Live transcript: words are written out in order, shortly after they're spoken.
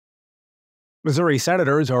Missouri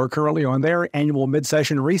senators are currently on their annual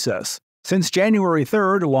mid-session recess. Since January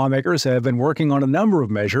 3rd, lawmakers have been working on a number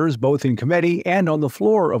of measures, both in committee and on the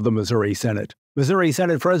floor of the Missouri Senate. Missouri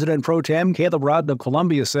Senate President Pro Tem Caleb Rowden of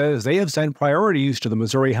Columbia says they have sent priorities to the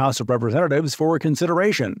Missouri House of Representatives for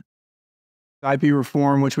consideration. IP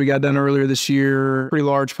reform, which we got done earlier this year, pretty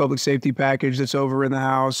large public safety package that's over in the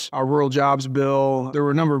House, our rural jobs bill. There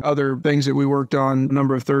were a number of other things that we worked on, a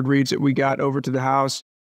number of third reads that we got over to the House.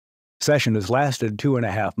 Session has lasted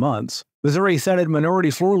 2.5 months. Missouri Senate Minority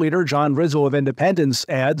Floor Leader John Rizzo of Independence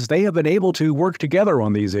adds they have been able to work together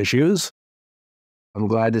on these issues. I'm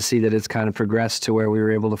glad to see that it's kind of progressed to where we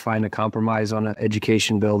were able to find a compromise on an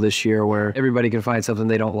education bill this year where everybody can find something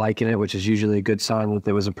they don't like in it, which is usually a good sign that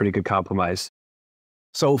there was a pretty good compromise.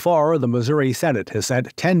 So far, the Missouri Senate has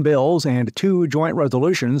sent 10 bills and 2 joint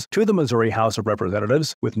resolutions to the Missouri House of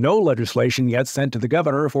Representatives, with no legislation yet sent to the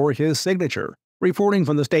governor for his signature. Reporting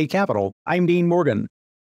from the state capitol, I'm Dean Morgan.